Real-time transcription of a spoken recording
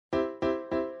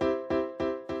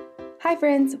Hi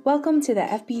friends, welcome to the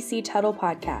FBC Tuttle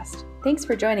Podcast. Thanks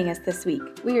for joining us this week.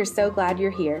 We are so glad you're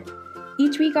here.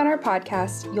 Each week on our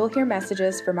podcast, you'll hear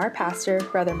messages from our pastor,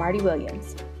 Brother Marty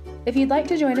Williams. If you'd like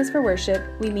to join us for worship,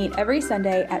 we meet every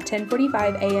Sunday at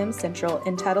 10:45 a.m. Central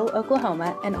in Tuttle,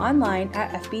 Oklahoma, and online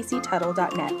at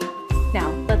fbctuttle.net. Now,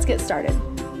 let's get started.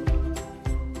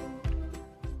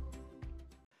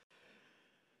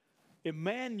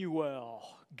 Emmanuel,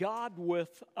 God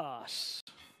with us,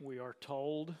 we are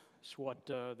told. It's what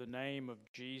the name of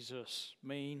Jesus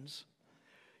means.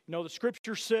 You know, the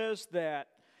scripture says that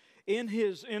in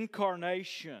his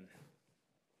incarnation,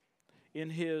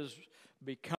 in his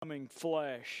becoming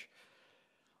flesh,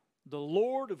 the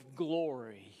Lord of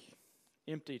glory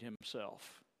emptied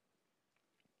himself,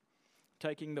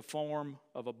 taking the form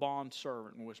of a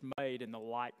bondservant, and was made in the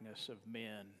likeness of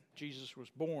men. Jesus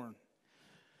was born.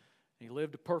 He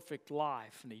lived a perfect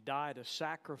life, and he died a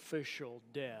sacrificial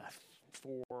death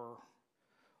for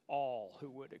all who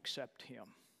would accept him.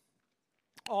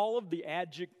 All of the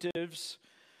adjectives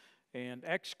and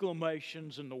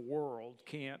exclamations in the world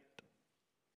can't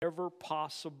ever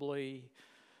possibly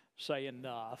say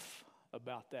enough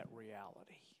about that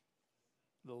reality.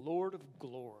 The Lord of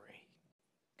glory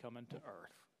coming to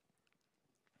earth.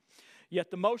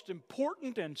 Yet the most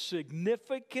important and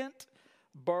significant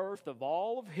birth of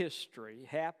all of history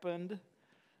happened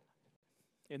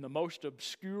in the most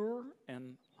obscure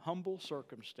and humble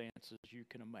circumstances you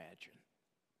can imagine.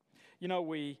 You know,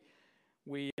 we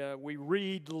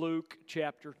read Luke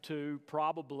chapter 2,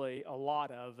 probably a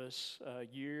lot of us,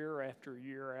 year after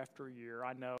year after year.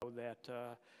 I know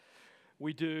that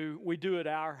we do at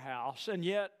our house, and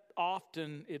yet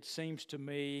often it seems to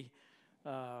me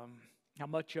how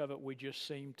much of it we just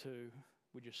seem to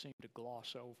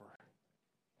gloss over.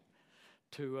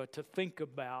 To think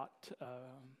about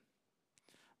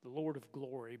the Lord of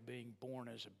glory being born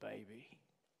as a baby.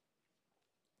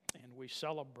 And we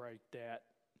celebrate that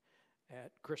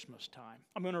at Christmas time.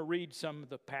 I'm going to read some of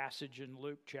the passage in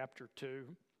Luke chapter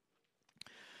 2.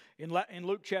 In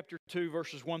Luke chapter 2,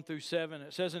 verses 1 through 7,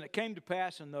 it says, "And it came to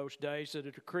pass in those days that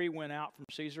a decree went out from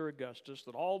Caesar Augustus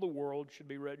that all the world should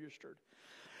be registered.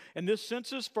 And this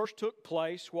census first took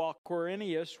place while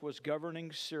Quirinius was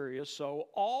governing Syria, so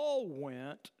all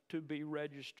went to be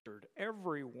registered,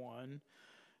 everyone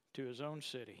to his own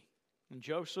city. And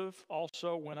Joseph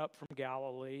also went up from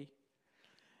Galilee,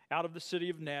 out of the city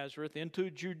of Nazareth, into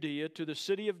Judea, to the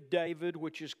city of David,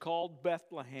 which is called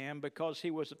Bethlehem, because he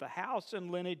was of the house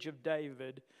and lineage of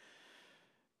David,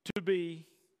 to be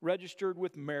registered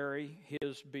with Mary,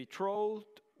 his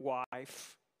betrothed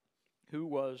wife, who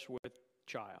was with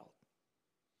child."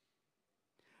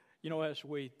 You know, as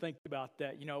we think about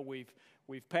that, you know, we've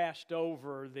passed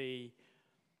over the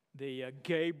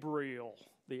Gabriel,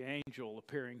 the angel,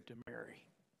 appearing to Mary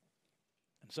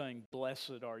and saying,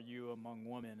 "Blessed are you among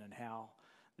women," and how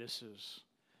this is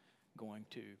going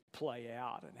to play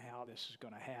out and how this is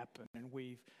going to happen. And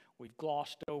we've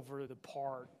glossed over the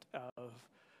part of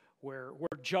where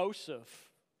Joseph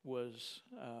was,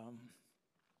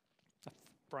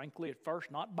 frankly, at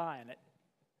first not buying it.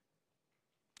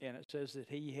 And it says that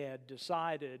he had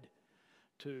decided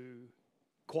to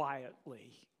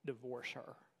quietly divorce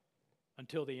her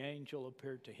until the angel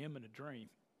appeared to him in a dream.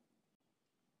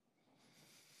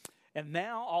 And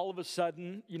now, all of a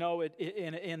sudden, you know,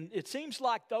 it seems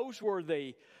like those were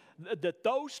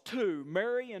those two,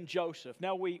 Mary and Joseph.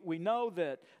 Now, we know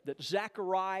that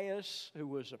Zacharias, who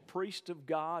was a priest of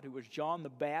God, who was John the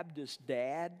Baptist's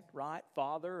dad, right,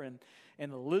 father, and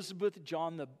Elizabeth,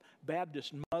 John the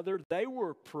Baptist's mother, they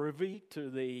were privy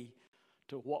to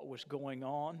what was going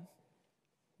on,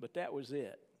 but that was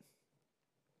it.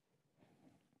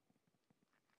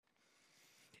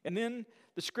 And then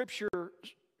the scripture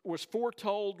was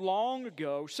foretold long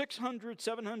ago, 600,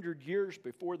 700 years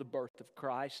before the birth of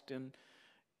Christ, in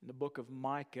the book of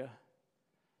Micah,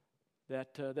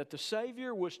 that the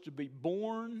Savior was to be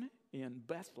born in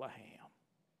Bethlehem,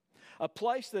 a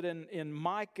place that in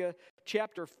Micah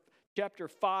chapter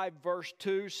 5, verse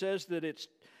 2 says that it's,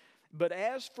 "But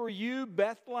as for you,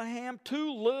 Bethlehem,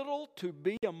 too little to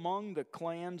be among the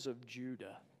clans of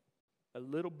Judah," a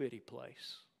little bitty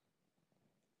place.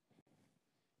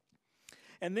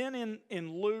 And then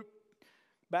in Luke,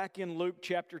 back in Luke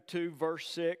chapter 2, verse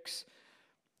 6,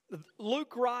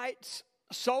 Luke writes,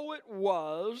 "So it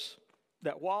was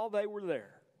that while they were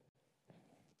there,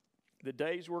 the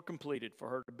days were completed for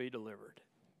her to be delivered.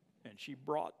 And she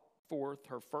brought forth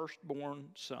her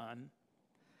firstborn son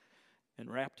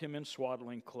and wrapped him in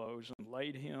swaddling clothes and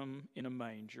laid him in a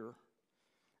manger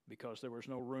because there was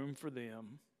no room for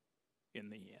them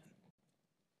in the inn."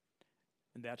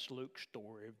 And that's Luke's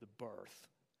story of the birth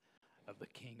of the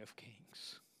King of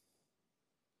Kings.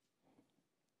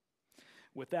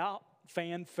 Without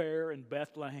fanfare in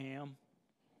Bethlehem,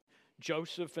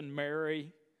 Joseph and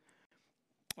Mary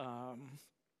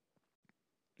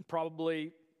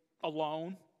probably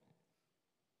alone.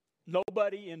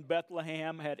 Nobody in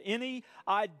Bethlehem had any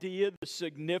idea the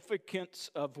significance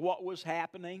of what was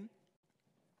happening.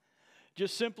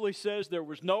 Just simply says there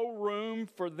was no room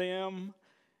for them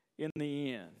in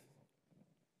the inn.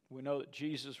 We know that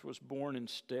Jesus was born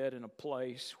instead in a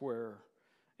place where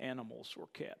animals were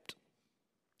kept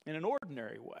in an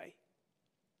ordinary way.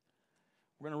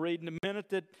 We're going to read in a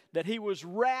minute that he was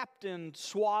wrapped in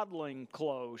swaddling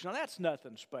clothes. Now that's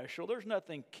nothing special. There's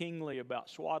nothing kingly about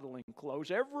swaddling clothes.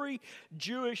 Every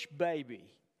Jewish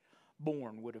baby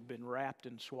born would have been wrapped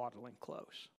in swaddling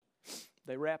clothes.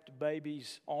 They wrapped the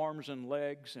baby's arms and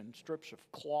legs in strips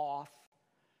of cloth,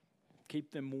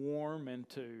 keep them warm, and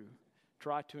to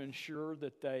try to ensure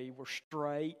that they were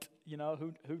straight. You know,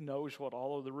 who knows what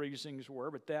all of the reasons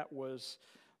were, but that was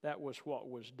what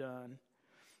was done.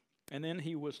 And then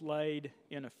he was laid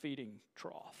in a feeding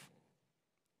trough.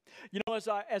 You know, as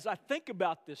I think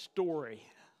about this story,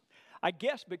 I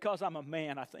guess because I'm a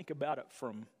man, I think about it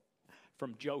from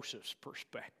Joseph's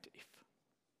perspective.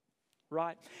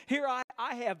 Right? Here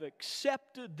I have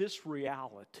accepted this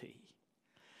reality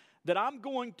that I'm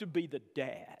going to be the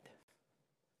dad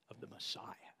of the Messiah.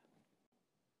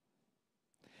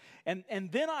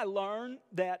 And then I learned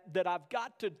that I've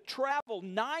got to travel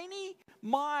 90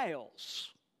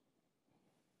 miles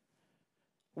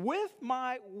with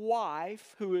my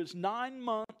wife, who is 9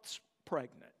 months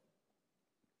pregnant.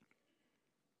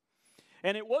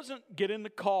 And it wasn't get in the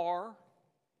car.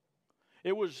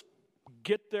 It was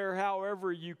get there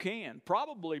however you can.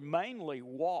 Probably mainly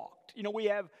walked. You know, we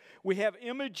have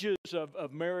images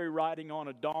of Mary riding on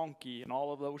a donkey and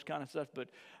all of those kind of stuff,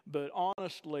 but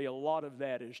honestly, a lot of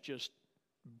that is just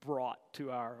brought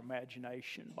to our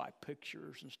imagination by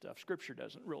pictures and stuff. Scripture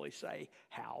doesn't really say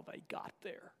how they got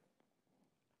there.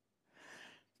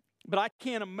 But I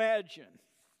can't imagine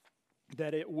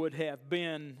that it would have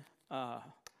been a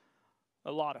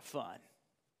lot of fun.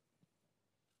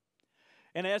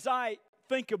 And as I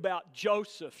think about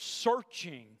Joseph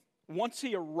searching, once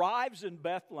he arrives in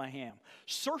Bethlehem,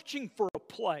 searching for a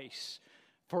place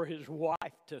for his wife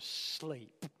to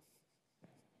sleep.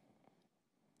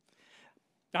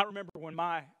 I remember when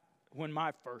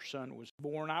my first son was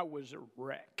born, I was a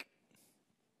wreck.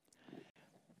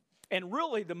 And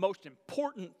really the most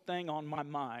important thing on my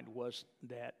mind was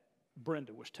that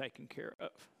Brenda was taken care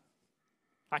of.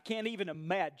 I can't even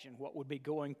imagine what would be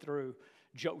going through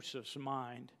Joseph's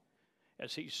mind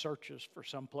as he searches for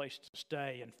some place to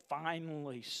stay and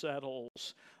finally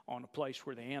settles on a place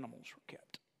where the animals were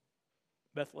kept.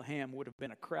 Bethlehem would have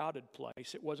been a crowded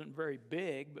place. It wasn't very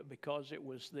big, but because it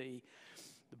was the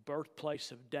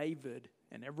birthplace of David,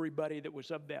 and everybody that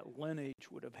was of that lineage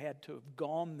would have had to have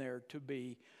gone there to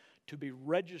be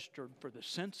registered for the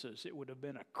census, it would have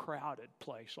been a crowded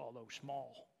place, although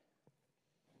small.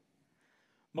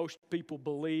 Most people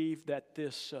believe that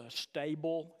this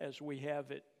stable, as we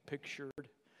have it pictured,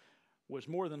 was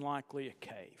more than likely a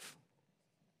cave.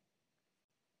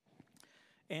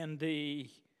 And the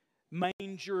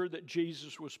manger that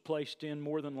Jesus was placed in,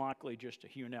 more than likely just a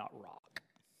hewn out rock.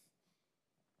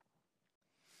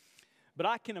 But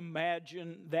I can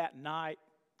imagine that night,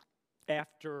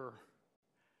 after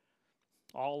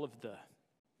all of the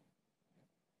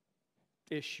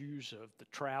issues of the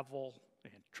travel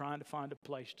and trying to find a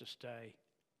place to stay,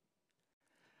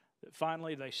 that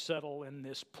finally they settle in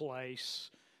this place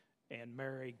and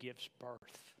Mary gives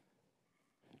birth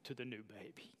to the new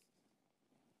baby.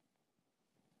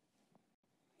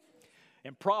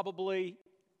 And probably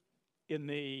in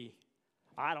the,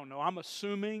 I'm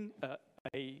assuming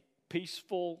a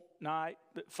peaceful night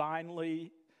that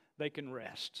finally they can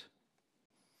rest.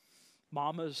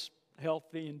 Mama's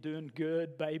healthy and doing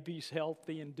good. Baby's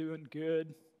healthy and doing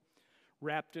good.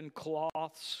 Wrapped in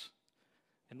cloths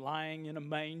and lying in a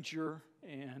manger.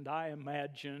 And I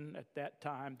imagine at that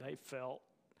time they felt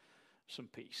some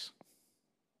peace.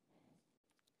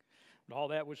 But all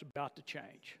that was about to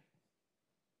change.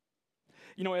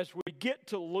 You know, as we get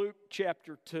to Luke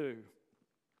chapter 2,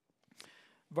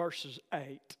 verses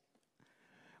 8,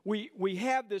 we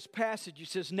have this passage. It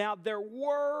says, "Now there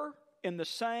were in the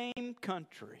same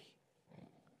country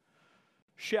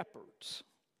shepherds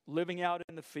living out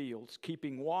in the fields,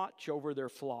 keeping watch over their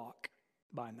flock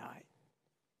by night."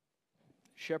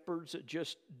 Shepherds that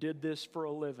just did this for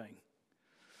a living.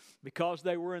 Because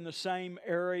they were in the same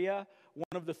area one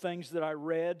of the things that I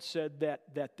read said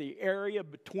that the area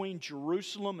between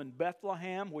Jerusalem and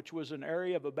Bethlehem, which was an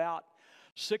area of about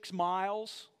 6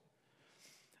 miles,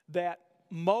 that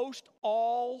most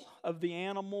all of the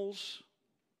animals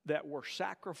that were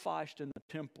sacrificed in the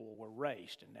temple were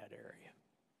raised in that area.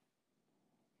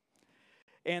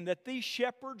 And that these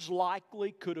shepherds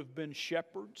likely could have been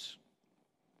shepherds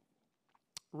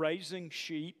raising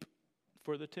sheep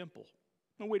for the temple.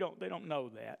 And they don't know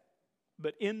that.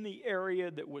 But in the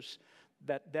area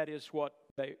that is what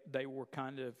they were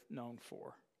kind of known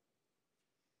for.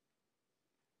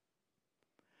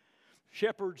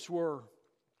 Shepherds were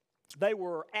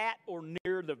at or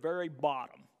near the very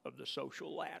bottom of the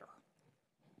social ladder.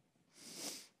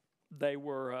 They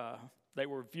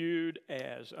were viewed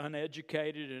as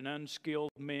uneducated and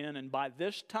unskilled men, and by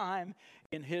this time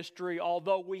in history,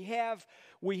 although we have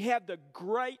the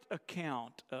great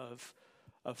account of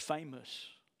famous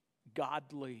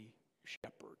godly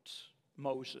shepherds,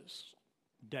 Moses,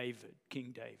 David,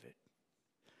 King David,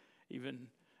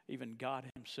 even God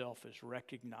himself is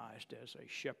recognized as a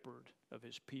shepherd of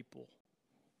his people.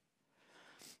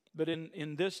 But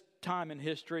in this time in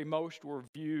history, most were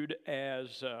viewed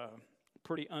as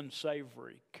pretty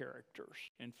unsavory characters.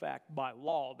 In fact, by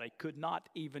law, they could not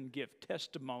even give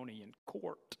testimony in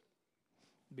court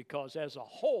because as a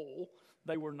whole,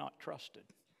 they were not trusted.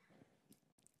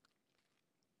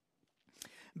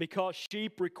 Because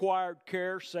sheep required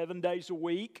care 7 days a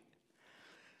week,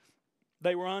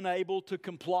 they were unable to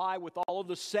comply with all of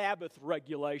the Sabbath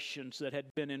regulations that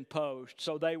had been imposed.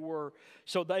 So they were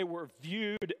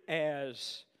viewed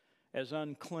as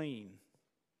unclean.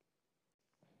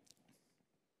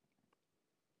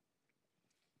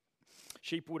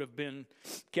 Sheep would have been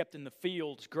kept in the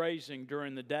fields grazing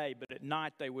during the day, but at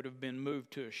night they would have been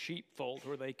moved to a sheepfold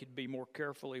where they could be more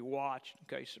carefully watched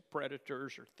in case of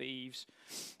predators or thieves.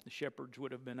 The shepherds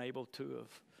would have been able to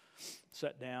have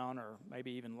sat down or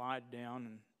maybe even lied down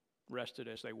and rested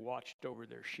as they watched over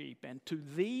their sheep. And to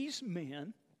these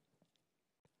men,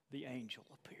 the angel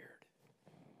appeared.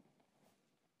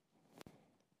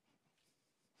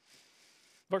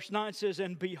 Verse 9 says,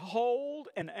 "And behold,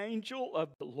 an angel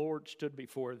of the Lord stood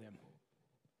before them.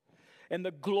 And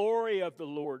the glory of the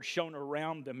Lord shone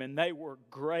around them, and they were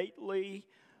greatly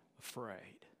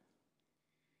afraid."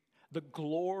 The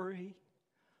glory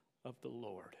of the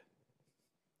Lord.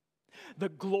 The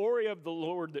glory of the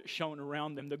Lord that shone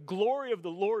around them. The glory of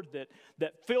the Lord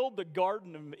that filled the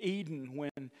Garden of Eden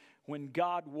when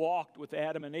God walked with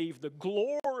Adam and Eve. The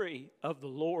glory of the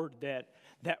Lord that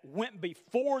went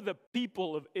before the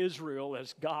people of Israel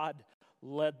as God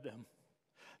led them.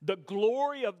 The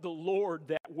glory of the Lord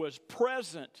that was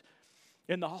present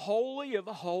in the Holy of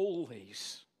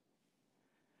Holies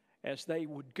as they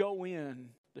would go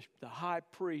in, the high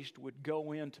priest would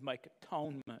go in to make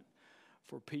atonement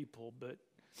for people. But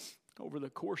over the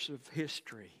course of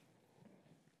history,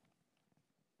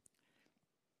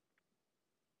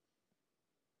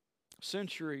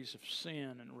 centuries of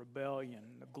sin and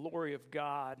rebellion, the glory of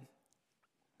God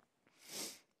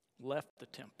left the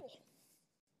temple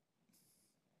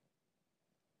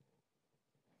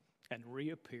and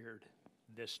reappeared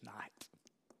this night.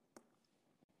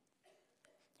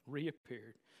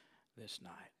 Reappeared this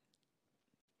night.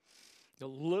 The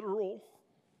literal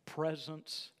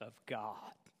presence of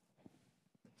God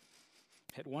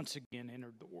had once again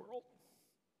entered the world.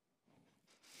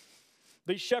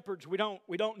 These shepherds, we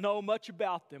don't know much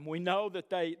about them. We know that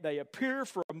they appear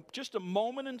for just a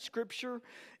moment in Scripture,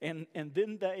 and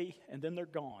then they're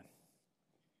gone.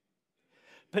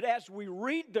 But as we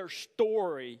read their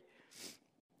story,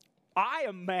 I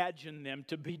imagine them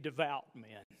to be devout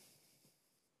men,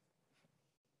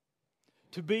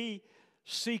 to be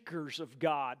seekers of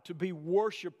God, to be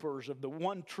worshipers of the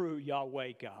one true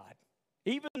Yahweh God.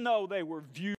 Even though they were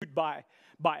viewed by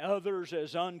others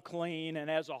as unclean and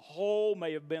as a whole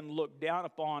may have been looked down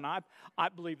upon, I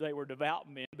believe they were devout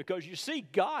men. Because you see,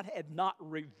 God had not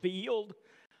revealed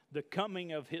the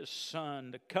coming of His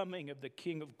Son, the coming of the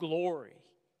King of Glory,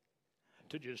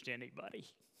 to just anybody.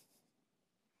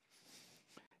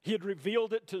 He had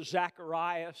revealed it to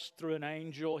Zacharias through an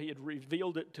angel. He had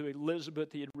revealed it to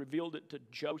Elizabeth. He had revealed it to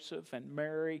Joseph and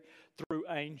Mary through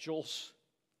angels.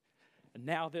 And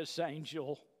now this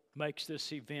angel makes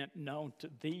this event known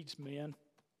to these men.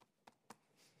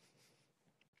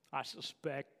 I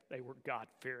suspect they were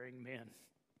God-fearing men.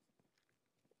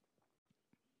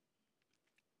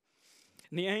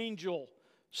 And the angel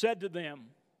said to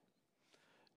them,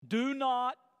 "Do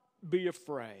not be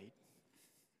afraid."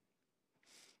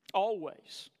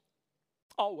 Always,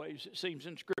 it seems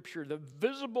in Scripture, the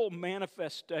visible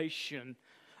manifestation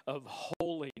of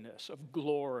holiness holiness, of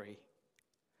glory,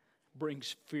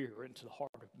 brings fear into the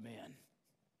heart of men.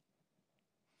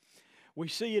 We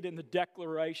see it in the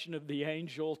declaration of the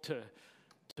angel to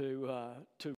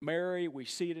Mary. We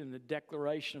see it in the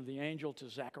declaration of the angel to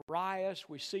Zacharias.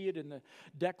 We see it in the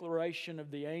declaration of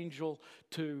the angel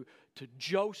to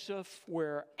Joseph,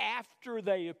 where after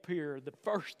they appear, the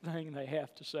first thing they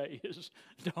have to say is,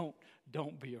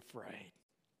 don't be afraid.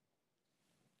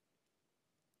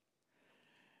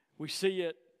 We see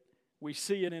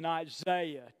it in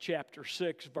Isaiah chapter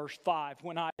 6, verse 5.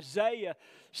 When Isaiah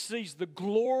sees the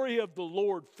glory of the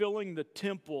Lord filling the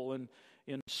temple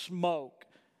in smoke,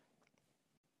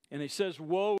 and he says,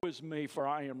 "Woe is me, for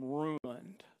I am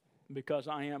ruined, because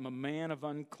I am a man of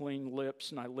unclean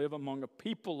lips, and I live among a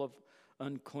people of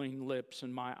unclean lips,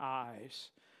 and my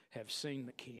eyes have seen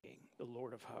the King, the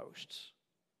Lord of hosts."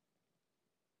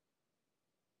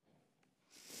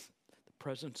 The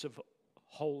presence of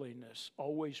holiness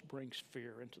always brings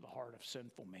fear into the heart of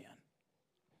sinful men.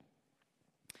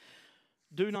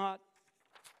 Do not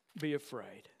be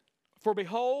afraid. For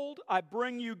behold, I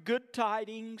bring you good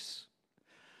tidings.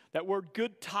 That word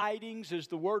good tidings is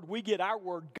the word we get our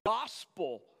word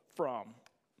gospel from.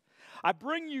 I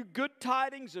bring you good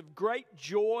tidings of great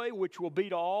joy, which will be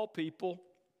to all people.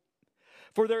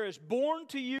 For there is born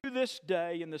to you this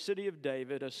day in the city of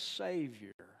David a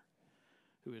Savior,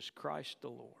 who is Christ the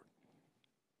Lord.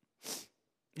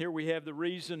 Here we have the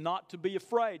reason not to be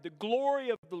afraid. The glory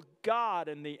of the God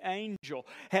and the angel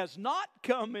has not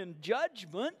come in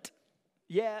judgment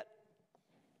yet,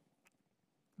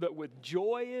 but with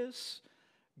joyous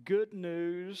good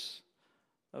news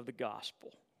of the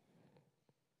gospel.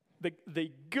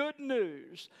 The good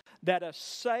news that a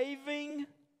saving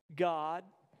God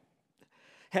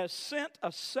has sent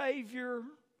a Savior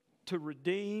to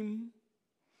redeem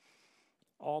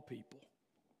all people.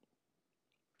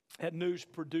 That news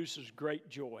produces great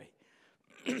joy.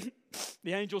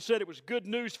 The angel said it was good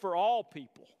news for all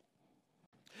people.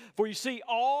 For you see,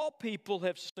 all people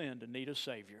have sinned and need a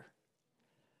Savior.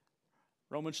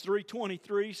 Romans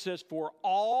 3:23 says, "For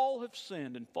all have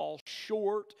sinned and fall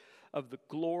short of the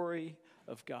glory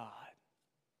of God."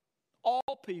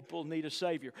 All people need a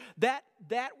Savior. That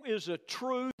is a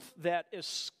truth that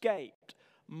escaped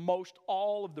most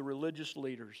all of the religious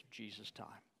leaders of Jesus'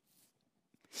 time.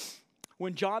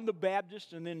 When John the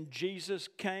Baptist and then Jesus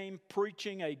came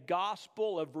preaching a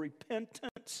gospel of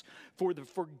repentance for the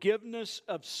forgiveness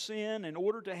of sin in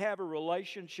order to have a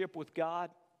relationship with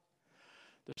God,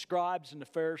 the scribes and the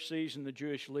Pharisees and the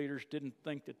Jewish leaders didn't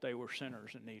think that they were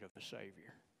sinners in need of a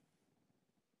Savior.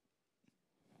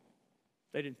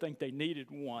 They didn't think they needed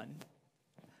one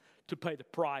to pay the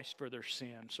price for their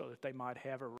sin so that they might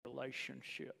have a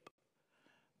relationship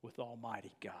with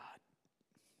Almighty God.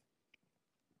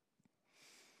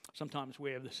 Sometimes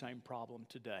we have the same problem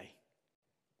today.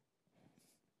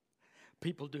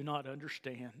 People do not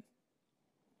understand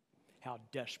how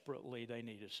desperately they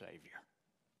need a Savior.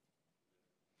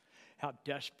 How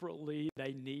desperately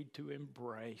they need to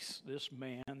embrace this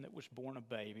man that was born a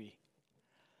baby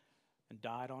and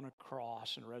died on a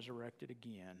cross and resurrected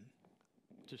again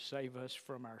to save us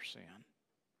from our sin.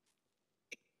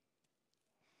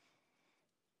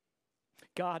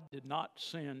 God did not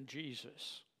send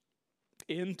Jesus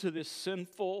into this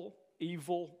sinful,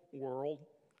 evil world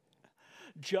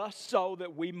just so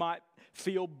that we might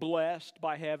feel blessed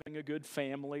by having a good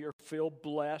family or feel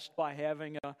blessed by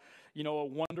having a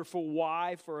wonderful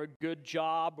wife or a good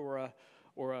job or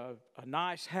a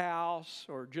nice house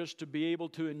or just to be able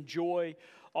to enjoy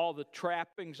all the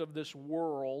trappings of this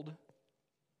world.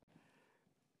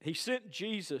 He sent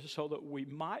Jesus so that we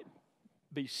might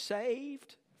be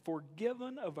saved,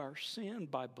 forgiven of our sin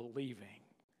by believing.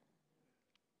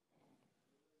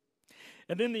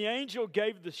 And then the angel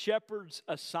gave the shepherds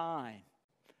a sign,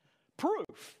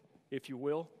 proof, if you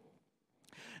will.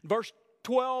 In verse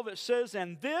 12 it says,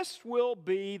 "And this will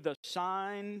be the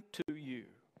sign to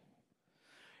you.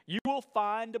 You will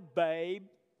find a babe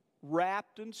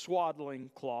wrapped in swaddling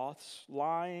cloths,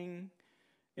 lying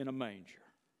in a manger."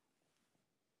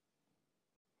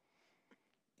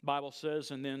 The Bible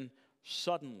says, and then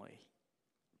suddenly,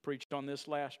 preached on this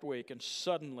last week, and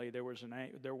suddenly there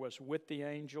was with the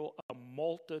angel a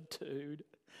multitude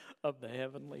of the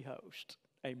heavenly host.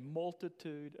 A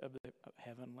multitude of the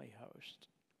heavenly host.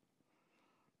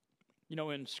 You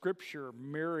know, in Scripture,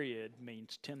 myriad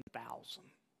means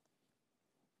 10,000.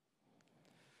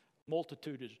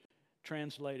 Multitude is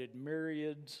translated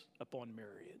myriads upon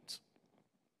myriads.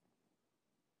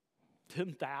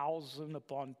 10,000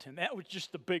 upon 10. That was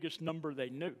just the biggest number they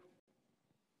knew.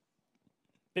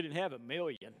 They didn't have a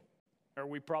million. or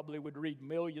we probably would read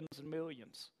millions and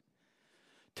millions.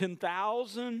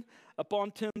 10,000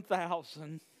 upon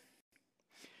 10,000,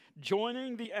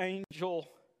 joining the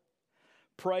angel,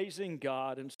 praising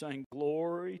God and saying,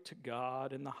 "Glory to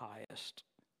God in the highest,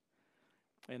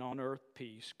 and on earth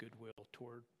peace, goodwill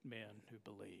toward men who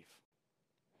believe."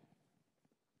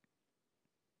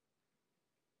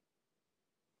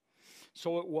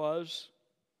 So it was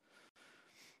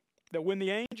that when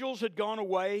the angels had gone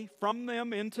away from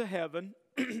them into heaven,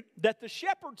 that the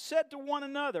shepherds said to one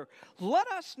another, "Let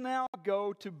us now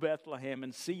go to Bethlehem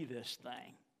and see this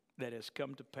thing that has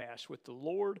come to pass, which the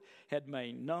Lord had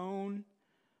made known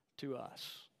to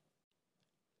us."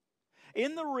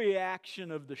 In the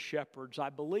reaction of the shepherds, I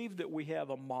believe that we have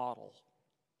a model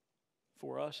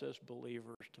for us as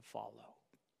believers to follow.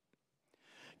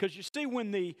 Because you see,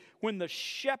 when the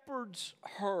shepherds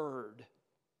heard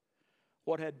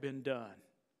what had been done,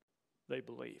 they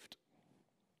believed.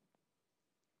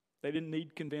 They didn't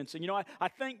need convincing. You know, I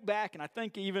think back, and I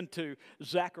think even to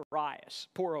Zacharias,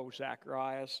 poor old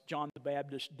Zacharias, John the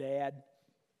Baptist's dad.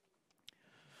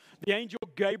 The angel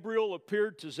Gabriel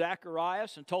appeared to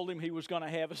Zacharias and told him he was going to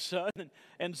have a son.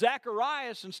 And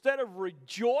Zacharias, instead of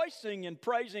rejoicing and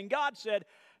praising God, said,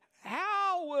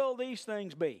 "How will these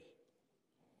things be?"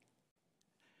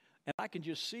 And I can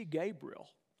just see Gabriel.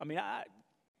 I mean, I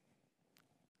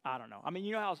don't know. I mean,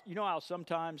 you know how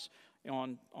sometimes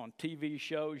on TV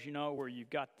shows, where you've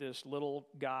got this little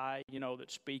guy,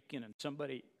 that's speaking, and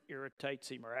somebody irritates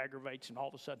him or aggravates him, all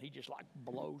of a sudden he just like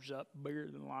blows up bigger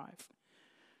than life.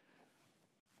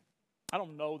 I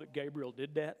don't know that Gabriel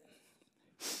did that,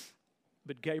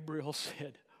 but Gabriel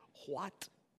said, "What?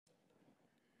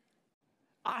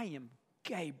 I am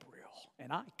Gabriel,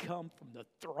 and I come from the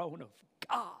throne of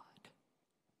God."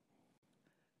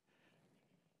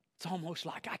 It's almost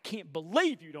like, I can't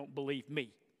believe you don't believe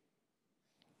me.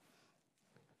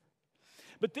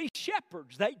 But these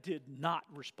shepherds, they did not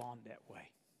respond that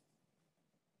way.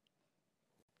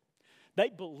 They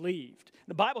believed.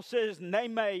 The Bible says, and they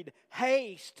made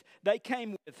haste. They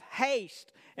came with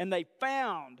haste, and they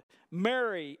found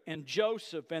Mary and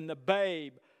Joseph and the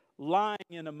babe lying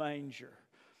in a manger.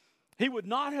 He would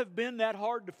not have been that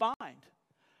hard to find.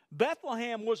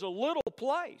 Bethlehem was a little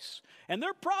place, and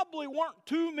there probably weren't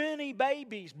too many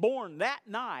babies born that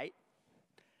night,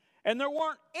 and there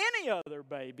weren't any other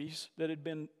babies that had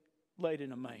been laid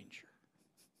in a manger.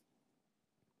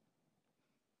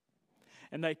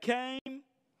 And they came,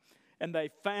 and they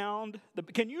found,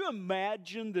 can you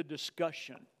imagine the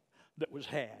discussion that was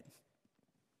had?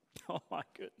 Oh my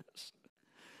goodness.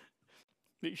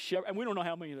 These shepherds, and we don't know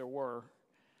how many there were.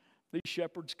 These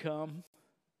shepherds come,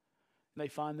 and they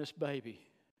find this baby.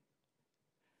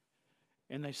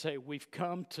 And they say, "We've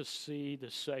come to see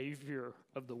the Savior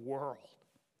of the world."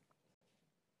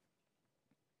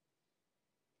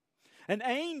 An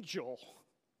angel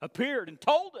appeared and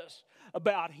told us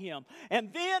about him.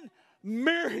 And then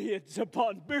myriads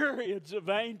upon myriads of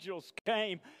angels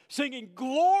came singing,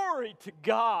 "Glory to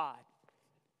God."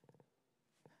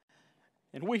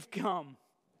 And we've come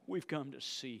to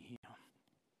see him.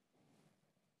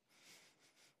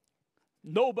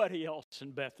 Nobody else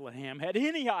in Bethlehem had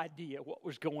any idea what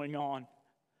was going on.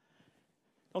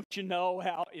 Don't you know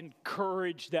how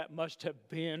encouraged that must have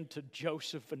been to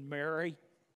Joseph and Mary?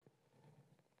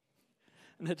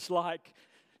 And it's like,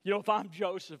 if I'm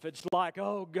Joseph, it's like,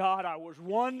 "Oh God, I was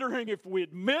wondering if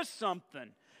we'd missed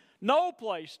something. No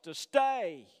place to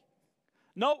stay.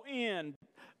 No inn.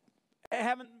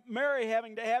 Mary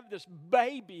having to have this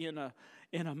baby in a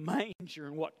manger,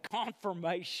 and what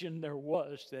confirmation there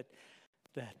was that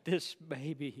this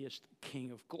baby is the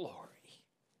King of glory,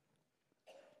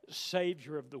 the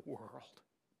Savior of the world."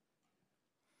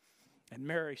 And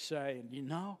Mary saying,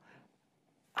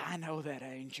 "I know that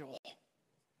angel.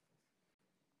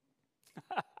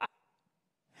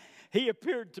 He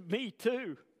appeared to me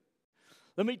too.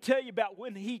 Let me tell you about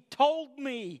when he told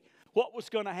me what was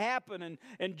going to happen."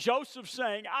 And Joseph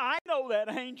saying, "I know that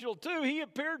angel too. He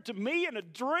appeared to me in a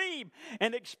dream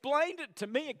and explained it to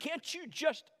me." And can't you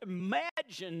just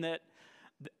imagine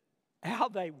how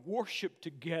they worshiped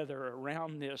together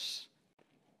around this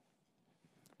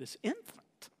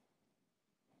infant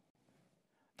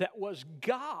that was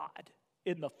God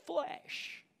in the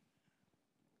flesh?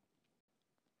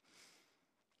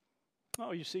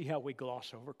 Oh, you see how we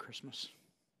gloss over Christmas.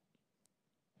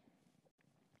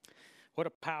 What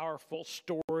a powerful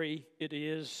story it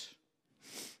is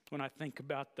when I think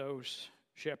about those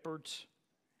shepherds.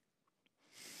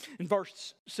 In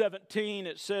verse 17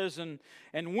 it says, and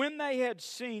when they had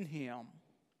seen him,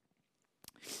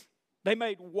 they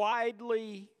made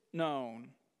widely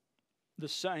known the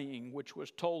saying which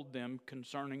was told them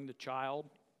concerning the child.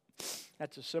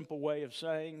 That's a simple way of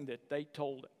saying that they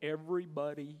told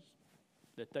everybody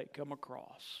that they come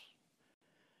across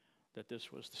that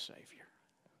this was the Savior.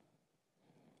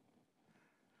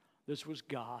 This was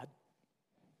God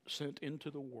sent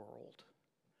into the world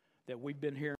that we've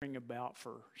been hearing about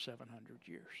for 700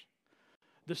 years.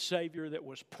 The Savior that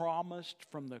was promised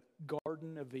from the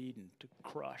Garden of Eden to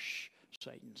crush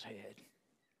Satan's head.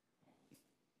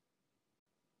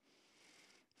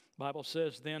 The Bible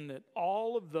says then that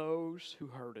all of those who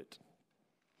heard it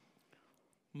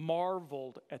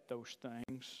marveled at those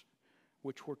things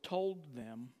which were told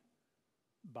them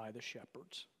by the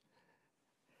shepherds.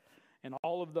 And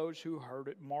all of those who heard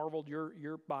it marveled.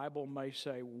 Your Bible may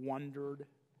say wondered,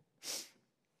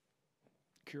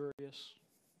 curious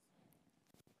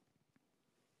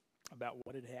about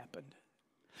what had happened.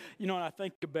 You know, and I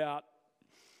think about,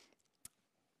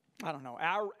 I don't know,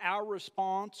 our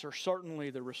response, or certainly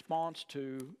the response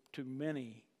to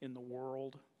many in the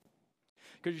world.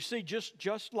 Because you see,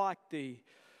 just like the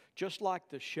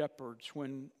shepherds,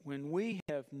 when we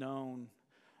have known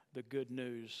the good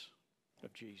news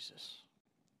of Jesus,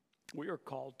 we are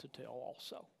called to tell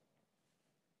also.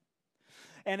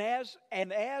 And as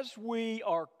we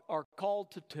are called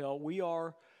to tell, we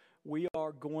are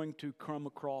going to come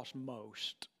across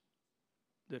most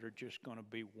that are just going to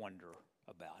be wonder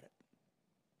about it,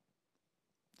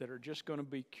 that are just going to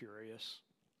be curious,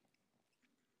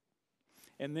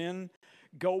 and then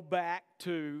go back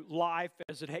to life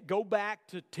as it go back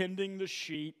to tending the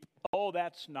sheep. Oh,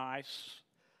 that's nice.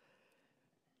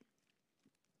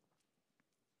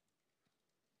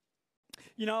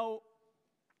 You know,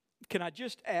 can I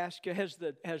just ask you, has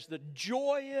the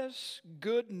joyous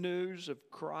good news of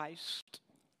Christ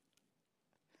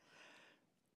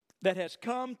that has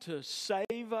come to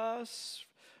save us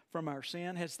from our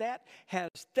sin, has that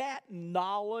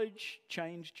knowledge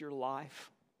changed your life?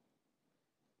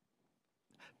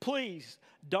 Please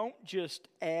don't just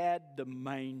add the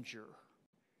manger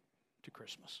to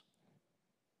Christmas.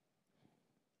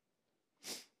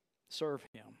 Serve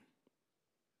Him.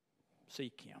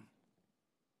 Seek Him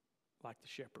like the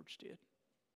shepherds did.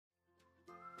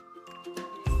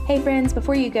 Hey friends,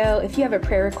 before you go, if you have a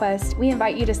prayer request, we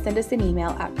invite you to send us an email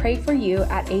at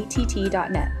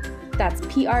prayforyou@att.net. That's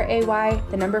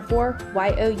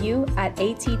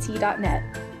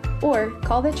PRAY4YOU@att.net. Or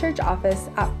call the church office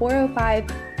at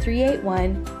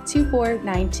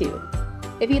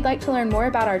 405-381-2492. If you'd like to learn more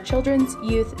about our children's,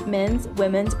 youth, men's,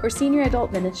 women's, or senior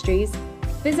adult ministries,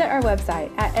 visit our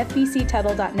website at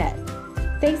fbctuttle.net.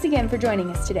 Thanks again for joining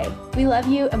us today. We love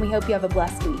you and we hope you have a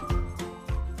blessed week.